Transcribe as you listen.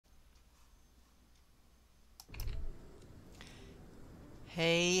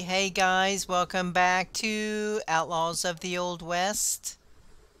Hey guys, welcome back to Outlaws of the Old West.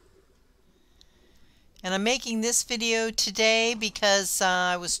 And I'm making this video today because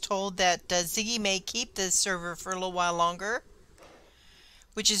I was told that Ziggy may keep this server for a little while longer,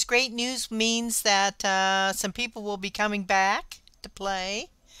 which is great news, means that some people will be coming back to play,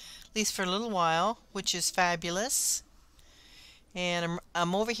 at least for a little while, which is fabulous. And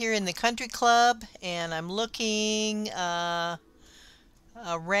I'm over here in the country club, and I'm looking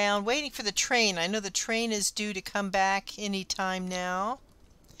around waiting for the train. I know the train is due to come back any time now.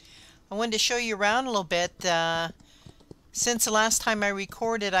 I wanted to show you around a little bit. Since the last time I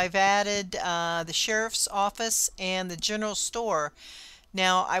recorded, I've added the sheriff's office and the general store.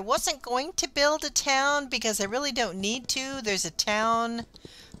 Now, I wasn't going to build a town because I really don't need to. There's a town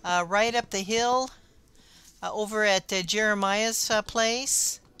right up the hill over at Jeremiah's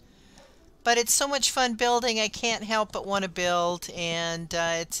place. But it's so much fun building, I can't help but want to build, and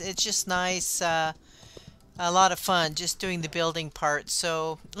it's just nice, a lot of fun just doing the building part.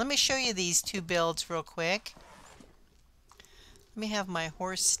 So let me show you these two builds real quick. Let me have my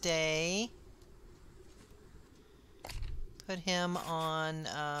horse stay. Put him on,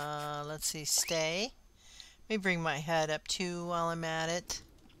 let's see, stay. Let me bring my head up too while I'm at it.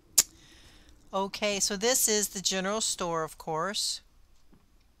 Okay, so this is the general store, of course.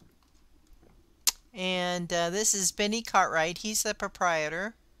 And this is Benny Cartwright. He's the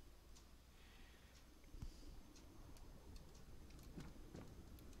proprietor.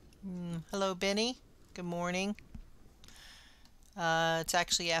 Hello, Benny. Good morning. It's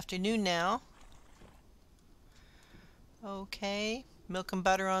actually afternoon now. Okay. Milk and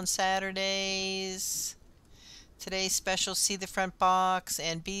butter on Saturdays. Today's special, see the front box,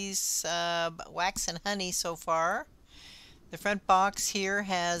 and bees, wax and honey so far. The front box here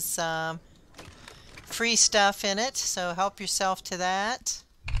has free stuff in it, so help yourself to that.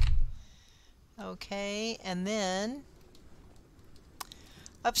 Okay, and then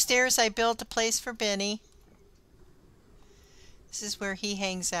upstairs I built a place for Benny. This is where he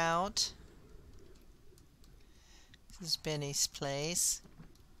hangs out. This is Benny's place.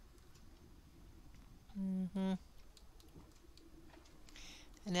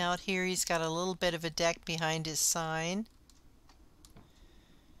 And out here he's got a little bit of a deck behind his sign.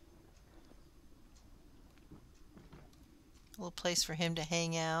 A little place for him to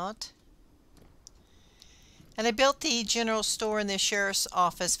hang out. And I built the general store and the sheriff's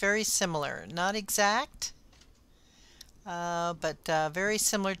office very similar. Not exact, but very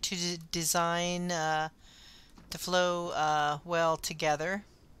similar to design to flow well together.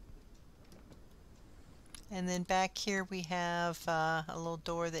 And then back here we have a little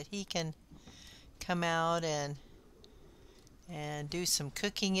door that he can come out and do some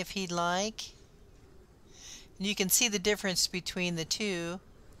cooking if he'd like. And you can see the difference between the two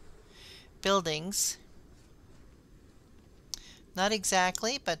buildings. Not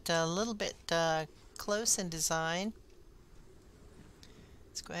exactly, but a little bit close in design.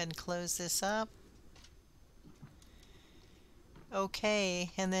 Let's go ahead and close this up. Okay,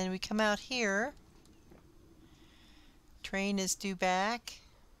 and then we come out here. Train is due back.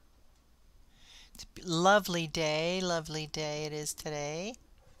 It's a lovely day it is today.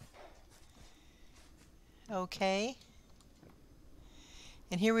 Okay.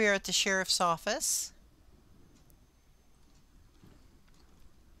 And here we are at the sheriff's office.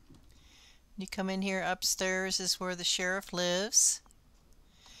 You come in here, upstairs is where the sheriff lives.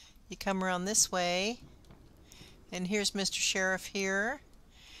 You come around this way, and here's Mr. Sheriff here.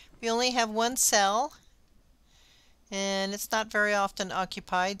 We only have one cell, and it's not very often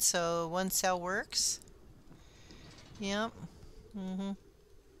occupied, so one cell works. Yep.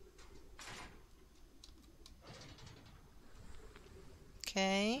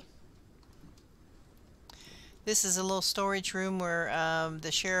 Okay. This is a little storage room where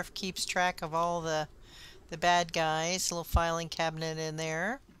the sheriff keeps track of all the bad guys. A little filing cabinet in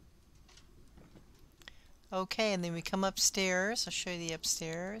there. Okay, and then we come upstairs. I'll show you the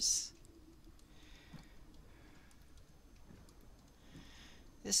upstairs.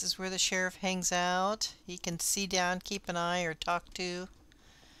 This is where the sheriff hangs out. He can see down, keep an eye, or talk to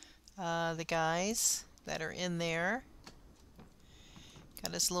the guys that are in there.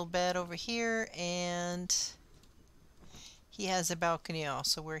 Got his little bed over here, and he has a balcony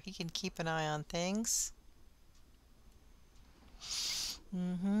also where he can keep an eye on things.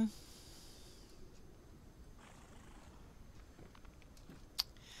 And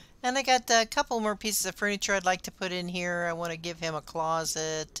I got a couple more pieces of furniture I'd like to put in here. I want to give him a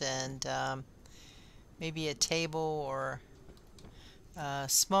closet and maybe a table or a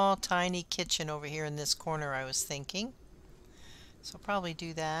small tiny kitchen over here in this corner, I was thinking. So I'll probably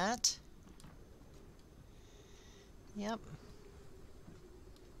do that. Yep.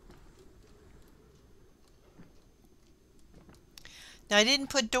 Now I didn't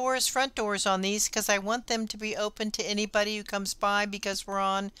put doors, front doors on these because I want them to be open to anybody who comes by because we're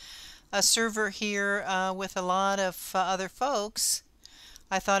on a server here with a lot of other folks.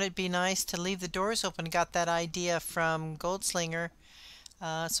 I thought it'd be nice to leave the doors open. Got that idea from Goldslinger,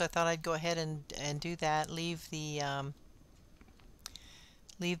 so I thought I'd go ahead and do that. Leave the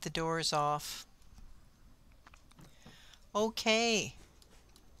doors off. Okay.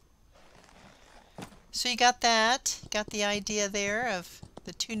 So you got that. Got the idea there of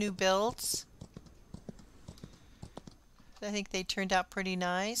the two new builds. I think they turned out pretty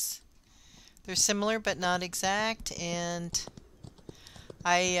nice. They're similar but not exact, and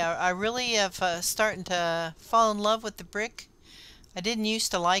I really have starting to fall in love with the brick. I didn't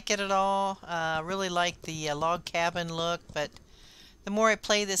used to like it at all. Really like the log cabin look, but the more I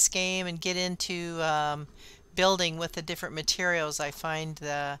play this game and get into building with the different materials, I find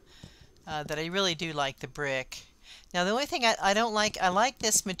that I really do like the brick. Now the only thing I don't like, I like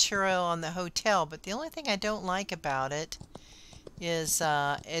this material on the hotel, but the only thing I don't like about it is,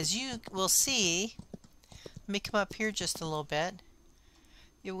 as you will see, let me come up here just a little bit.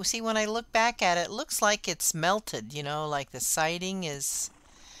 You will see when I look back at it, it looks like it's melted, you know, like the siding is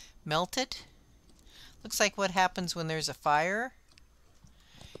melted. Looks like what happens when there's a fire.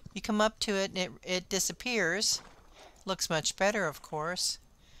 You come up to it and it disappears. Looks much better, of course.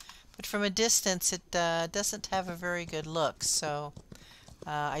 But from a distance, it doesn't have a very good look. So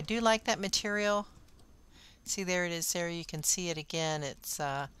I do like that material. See, there it is there. You can see it again. It's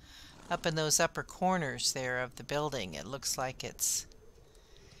up in those upper corners there of the building. It looks like it's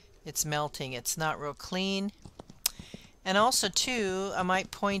melting. It's not real clean. And also, too, I might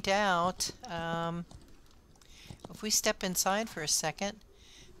point out, if we step inside for a second,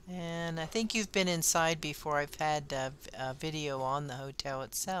 and I think you've been inside before. I've had a video on the hotel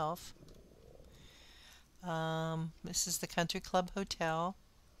itself. This is the Country Club Hotel.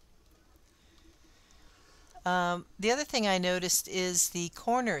 The other thing I noticed is the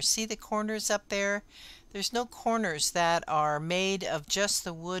corners. See the corners up there? There's no corners that are made of just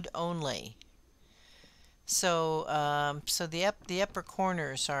the wood only. So, so the upper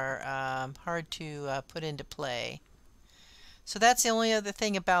corners are hard to put into play. So that's the only other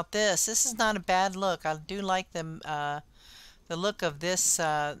thing about this. This is not a bad look. I do like the look of this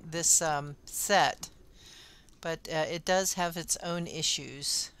set, but it does have its own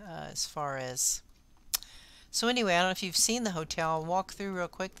issues as far as. So anyway, I don't know if you've seen the hotel. I'll walk through real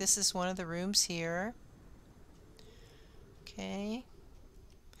quick. This is one of the rooms here. Okay.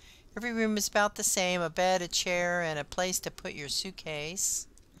 Every room is about the same. A bed, a chair, and a place to put your suitcase.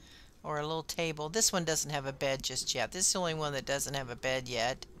 Or a little table. This one doesn't have a bed just yet. This is the only one that doesn't have a bed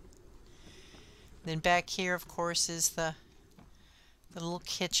yet. Then back here, of course, is the little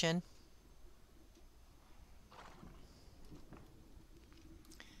kitchen.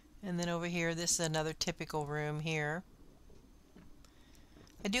 And then over here, this is another typical room here.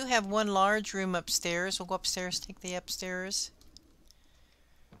 I do have one large room upstairs. We'll go upstairs, take the upstairs.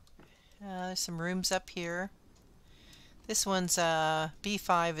 There's some rooms up here. This one's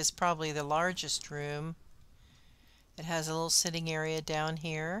B5 is probably the largest room. It has a little sitting area down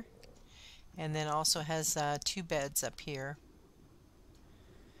here, and then also has 2 beds up here.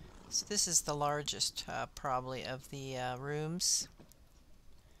 So this is the largest probably of the rooms.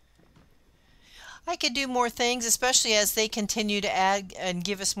 I could do more things, especially as they continue to add and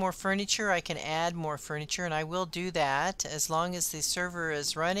give us more furniture. I can add more furniture, and I will do that as long as the server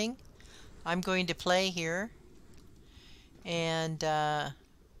is running. I'm going to play here, and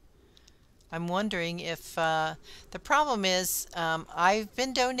I'm wondering if the problem is I've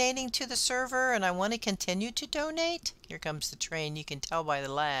been donating to the server, and I want to continue to donate. Here comes the train. You can tell by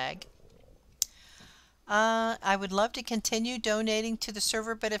the lag. I would love to continue donating to the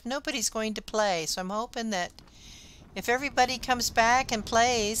server, but if nobody's going to play, so I'm hoping that if everybody comes back and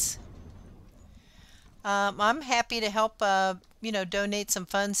plays, I'm happy to help, you know, donate some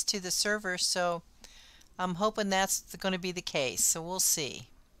funds to the server, so I'm hoping that's going to be the case. So we'll see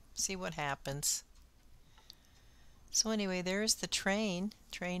what happens. So anyway, there's the train.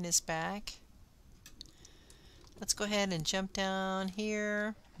 Train is back. Let's go ahead and jump down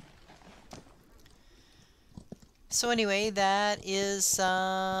here. So anyway, that is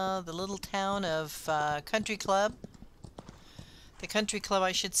the little town of Country Club. The Country Club,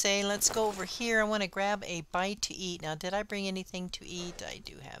 I should say. Let's go over here. I want to grab a bite to eat. Now, did I bring anything to eat? I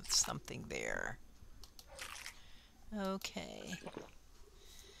do have something there. Okay.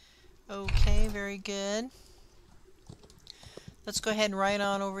 Okay, very good. Let's go ahead and ride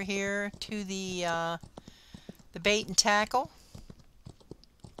on over here to the bait and tackle.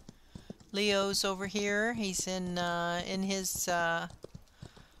 Leo's over here. He's in his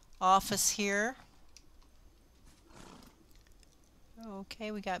office here.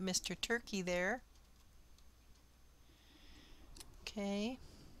 Okay, we got Mr. Turkey there. Okay.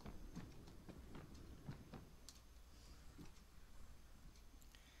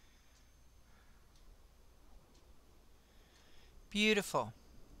 Beautiful.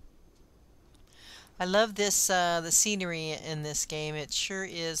 I love this the scenery in this game. It sure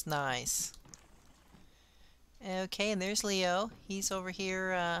is nice. Okay, and there's Leo. He's over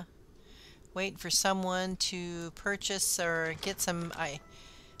here waiting for someone to purchase or get some. I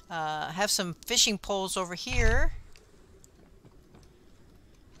have some fishing poles over here.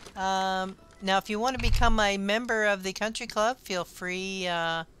 Now, if you want to become a member of the country club, feel free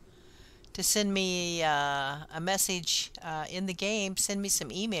to send me a message in the game. Send me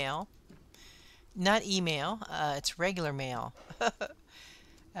some email. Not email, it's regular mail.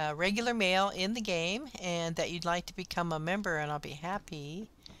 Regular mail in the game, and that you'd like to become a member, and I'll be happy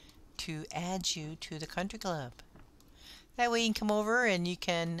to add you to the country club. That way you can come over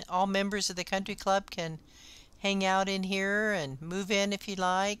and all members of the country club can hang out in here and move in if you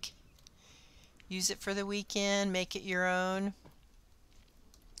like. Use it for the weekend, make it your own.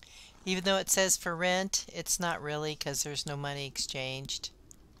 Even though it says for rent, it's not really because there's no money exchanged.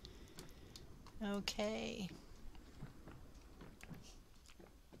 Okay.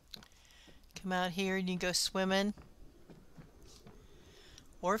 Come out here and you can go swimming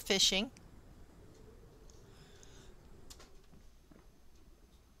or fishing.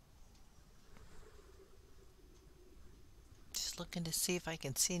 Just looking to see if I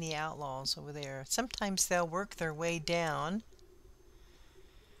can see any outlaws over there. Sometimes they'll work their way down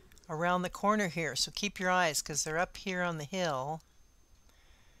around the corner here, so keep your eyes because they're up here on the hill.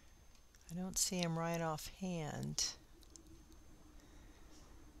 I don't see them right offhand.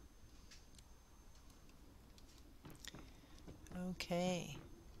 Okay.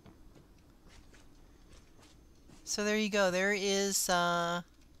 So there you go. There is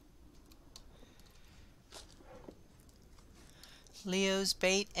Leo's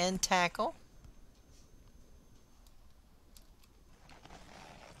bait and tackle.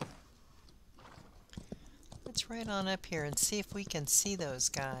 Let's ride on up here and see if we can see those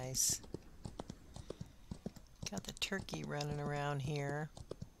guys. Got the turkey running around here.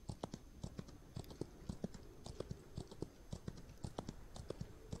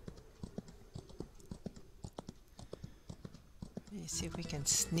 Let's see if we can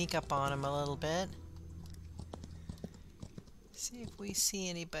sneak up on him a little bit. See if we see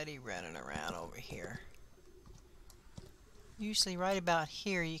anybody running around over here. Usually right about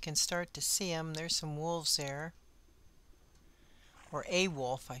here you can start to see them. There's some wolves there. Or a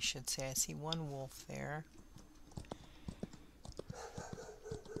wolf, I should say. I see one wolf there.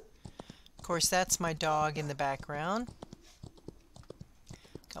 Of course, that's my dog in the background.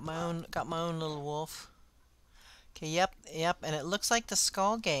 Got my own little wolf. Okay, yep, and it looks like the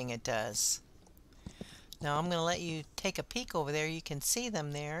Skull Gang, it does. Now I'm going to let you take a peek over there. You can see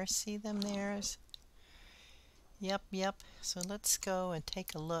them there. See them there? Yep. So let's go and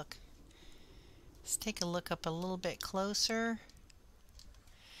take a look. Let's take a look up a little bit closer.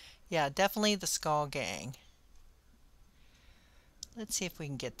 Yeah, definitely the Skull Gang. Let's see if we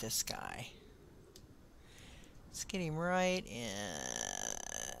can get this guy. Let's get him right in.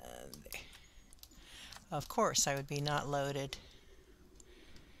 Of course, I would be not loaded.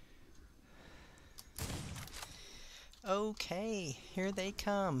 Okay, here they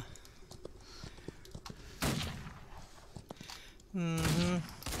come.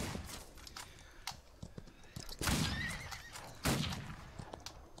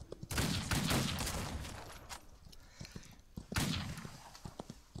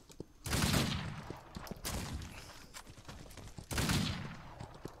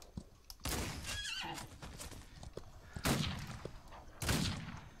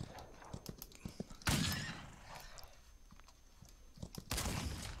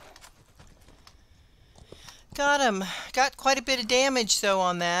 Got him. Got quite a bit of damage though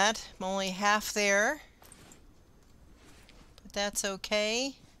on that. I'm only half there. But that's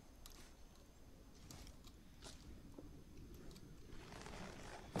okay.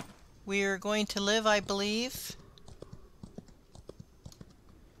 We're going to live, I believe.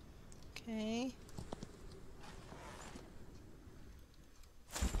 Okay.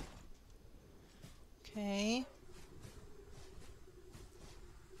 Okay.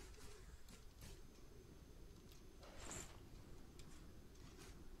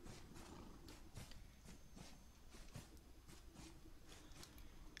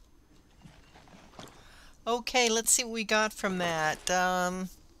 Okay, let's see what we got from that.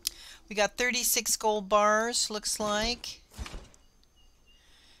 We got 36 gold bars, looks like,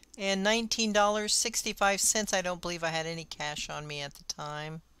 and $19.65. I don't believe I had any cash on me at the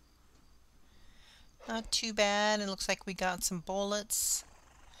time. Not too bad. It looks like we got some bullets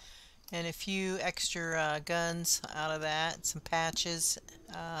and a few extra guns out of that, some patches,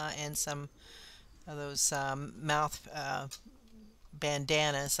 and some of those mouth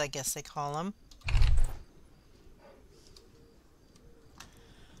bandanas, I guess they call them.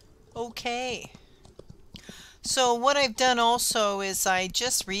 Okay. So what I've done also is I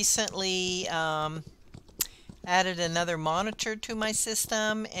just recently added another monitor to my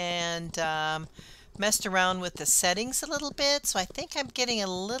system and messed around with the settings a little bit. So I think I'm getting a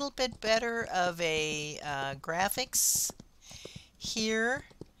little bit better of a graphics here.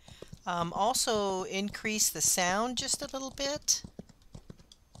 Also increase the sound just a little bit.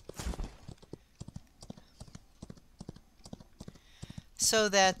 So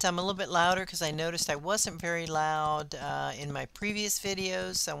that I'm a little bit louder, because I noticed I wasn't very loud in my previous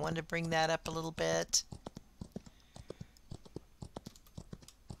videos. So I wanted to bring that up a little bit.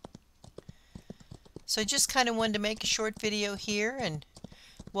 So I just kind of wanted to make a short video here and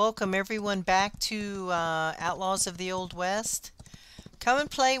welcome everyone back to Outlaws of the Old West. Come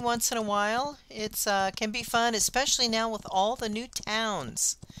and play once in a while. It's can be fun, especially now with all the new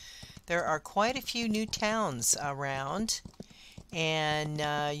towns. There are quite a few new towns around. And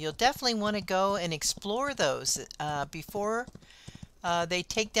you'll definitely want to go and explore those before they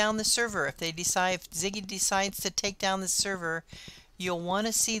take down the server. If Ziggy decides to take down the server, you'll want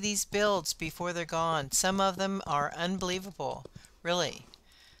to see these builds before they're gone. Some of them are unbelievable, really.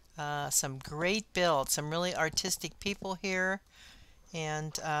 Some great builds, some really artistic people here,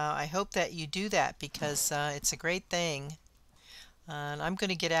 and I hope that you do that because it's a great thing. And I'm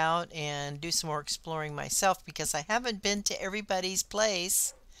going to get out and do some more exploring myself because I haven't been to everybody's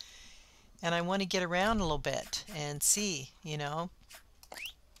place and I want to get around a little bit and see, you know.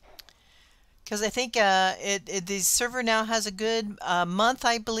 Because I think the server now has a good month,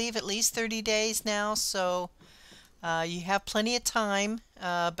 I believe, at least 30 days now. So you have plenty of time,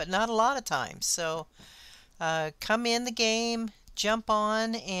 but not a lot of time. So come in the game, jump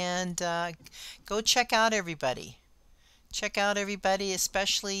on, and go check out everybody. Check out everybody,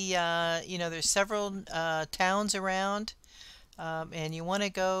 especially, you know, there's several towns around, and you want to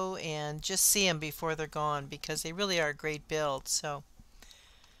go and just see them before they're gone because they really are a great build. So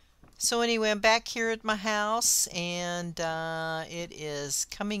anyway, I'm back here at my house, and it is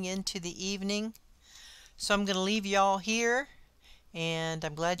coming into the evening. So I'm going to leave y'all here, and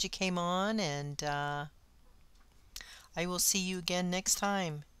I'm glad you came on, and I will see you again next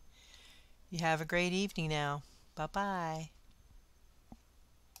time. You have a great evening now. Bye-bye.